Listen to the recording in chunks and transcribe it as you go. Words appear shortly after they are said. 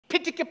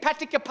Pitika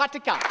patika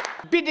patika,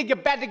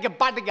 bidiga badiga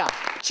badiga,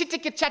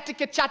 chitika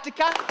chatika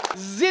chatika,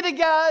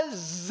 zidiga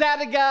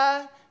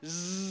zadiga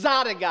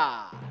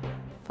zadiga.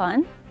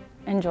 Fun,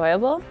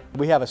 enjoyable.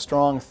 We have a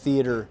strong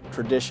theater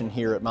tradition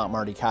here at Mount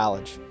Marty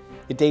College.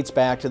 It dates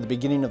back to the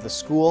beginning of the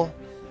school.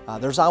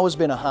 There's always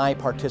been a high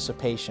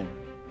participation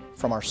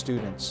from our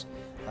students.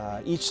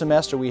 Each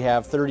semester we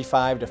have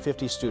 35 to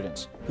 50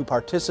 students who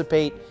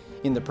participate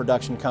in the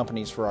production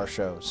companies for our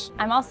shows.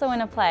 I'm also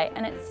in a play,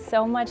 and it's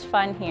so much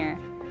fun here.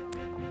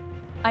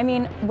 I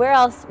mean, where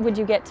else would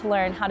you get to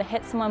learn how to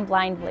hit someone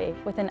blindly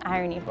with an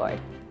irony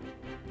board?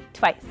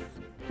 Twice,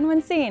 in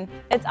one scene.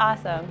 It's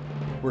awesome.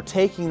 We're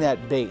taking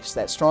that base,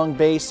 that strong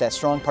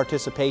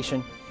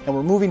participation, and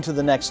we're moving to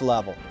the next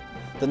level.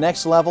 The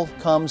next level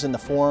comes in the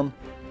form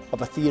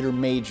of a theater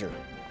major,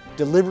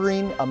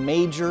 delivering a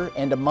major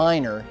and a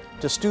minor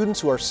to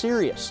students who are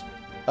serious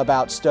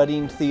about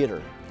studying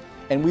theater.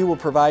 And we will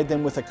provide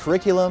them with a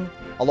curriculum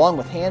along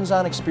with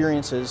hands-on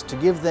experiences to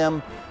give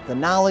them the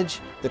knowledge,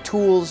 the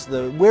tools,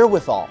 the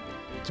wherewithal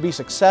to be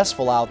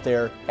successful out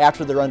there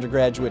after their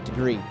undergraduate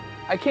degree.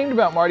 I came to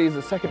Mount Marty as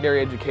a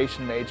secondary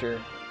education major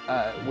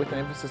with an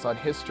emphasis on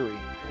history.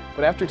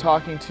 But after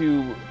talking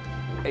to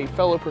a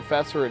fellow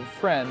professor and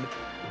friend,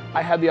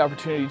 I had the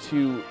opportunity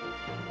to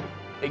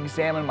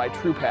examine my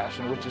true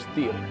passion, which is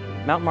theater.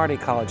 Mount Marty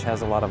College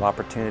has a lot of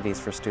opportunities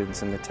for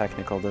students in the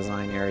technical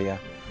design area,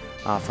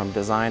 from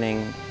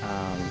designing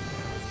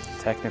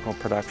technical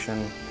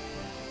production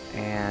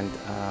and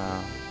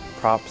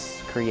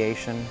props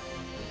creation.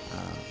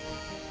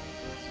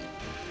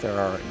 There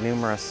are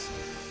numerous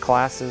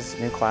classes,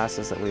 new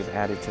classes that we've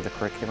added to the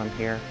curriculum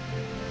here,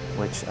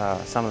 which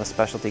some of the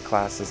specialty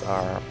classes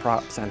are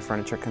props and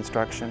furniture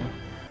construction,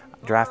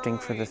 drafting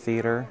for the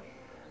theater,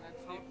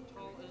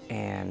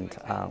 and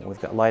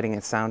we've got lighting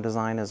and sound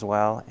design as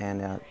well.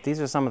 And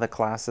these are some of the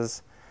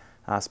classes,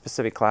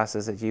 specific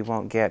classes that you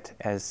won't get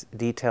as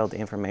detailed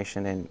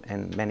information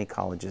in many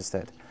colleges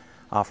that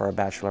offer a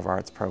Bachelor of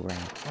Arts program.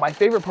 My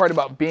favorite part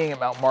about being at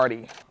Mount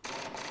Marty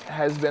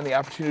has been the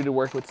opportunity to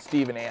work with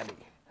Steve and Andy.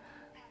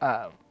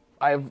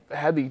 I've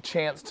had the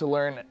chance to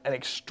learn an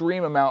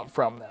extreme amount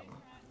from them.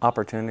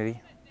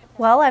 Opportunity.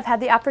 Well, I've had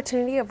the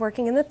opportunity of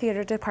working in the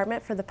theater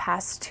department for the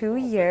past 2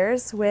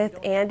 years with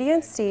Andy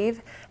and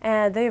Steve,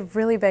 and they've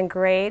really been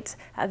great.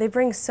 They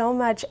bring so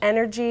much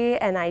energy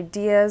and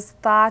ideas,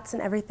 thoughts,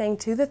 and everything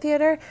to the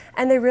theater,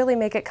 and they really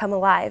make it come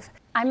alive.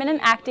 I'm in an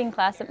acting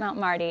class at Mount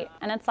Marty,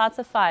 and it's lots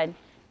of fun.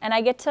 And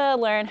I get to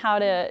learn how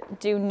to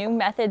do new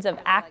methods of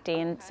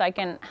acting so I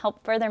can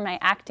help further my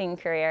acting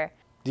career.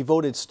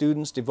 Devoted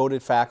students,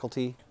 devoted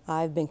faculty.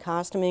 I've been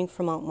costuming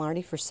for Mount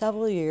Marty for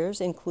several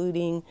years,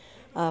 including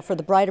for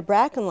the Bride of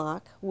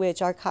Brackenlock,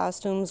 which our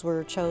costumes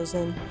were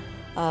chosen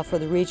for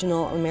the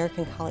Regional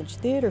American College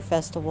Theater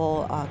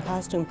Festival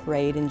costume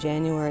parade in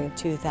January of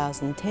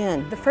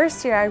 2010. The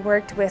first year I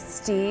worked with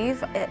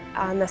Steve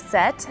on the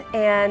set,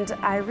 and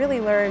I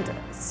really learned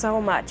so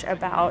much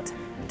about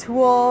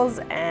tools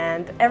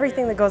and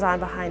everything that goes on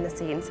behind the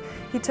scenes.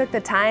 He took the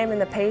time and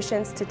the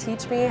patience to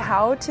teach me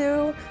how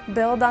to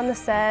build on the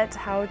set,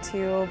 how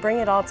to bring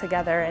it all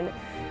together, and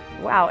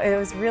wow, it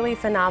was really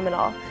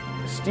phenomenal.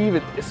 Steve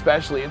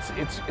especially,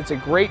 it's a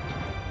great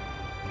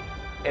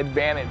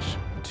advantage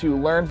to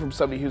learn from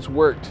somebody who's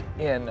worked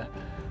in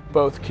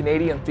both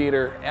Canadian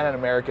theater and an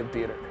American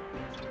theater,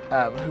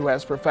 who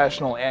has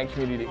professional and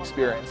community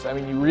experience. I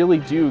mean, you really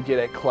do get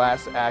a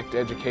class act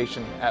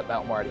education at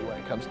Mount Marty when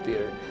it comes to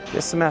theater.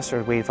 This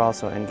semester we've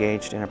also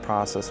engaged in a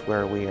process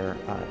where we are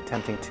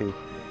attempting to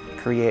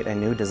create a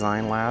new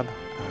design lab.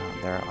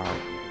 There are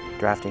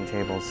drafting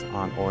tables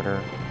on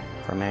order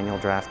for manual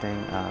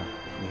drafting.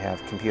 We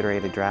have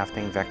computer-aided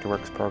drafting,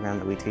 Vectorworks program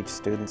that we teach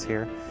students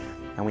here.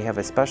 And we have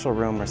a special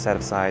room we're set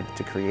aside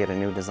to create a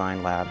new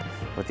design lab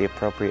with the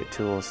appropriate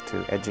tools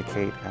to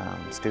educate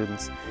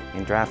students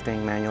in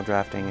drafting, manual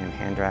drafting, and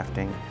hand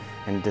drafting,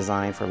 and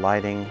design for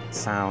lighting,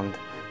 sound,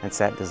 and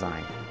set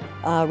design.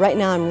 Right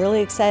now I'm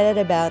really excited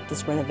about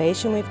this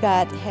renovation we've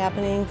got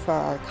happening for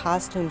our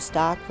costume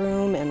stock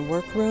room and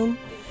workroom.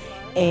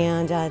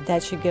 And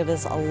that should give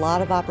us a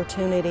lot of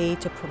opportunity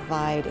to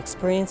provide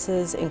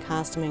experiences in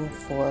costuming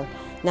for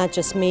not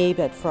just me,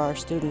 but for our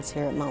students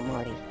here at Mount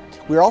Marty.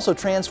 We're also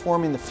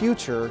transforming the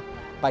future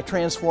by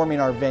transforming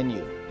our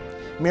venue.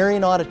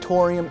 Marion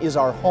Auditorium is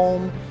our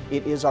home,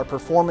 it is our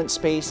performance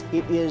space,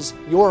 it is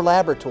your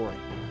laboratory.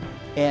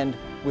 And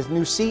with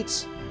new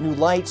seats, new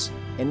lights,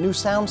 and new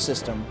sound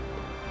system,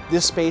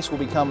 this space will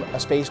become a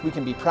space we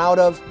can be proud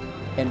of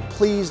and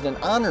pleased and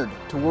honored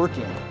to work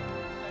in.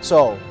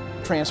 So,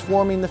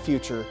 transforming the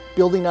future,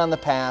 building on the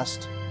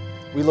past,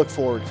 we look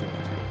forward to it.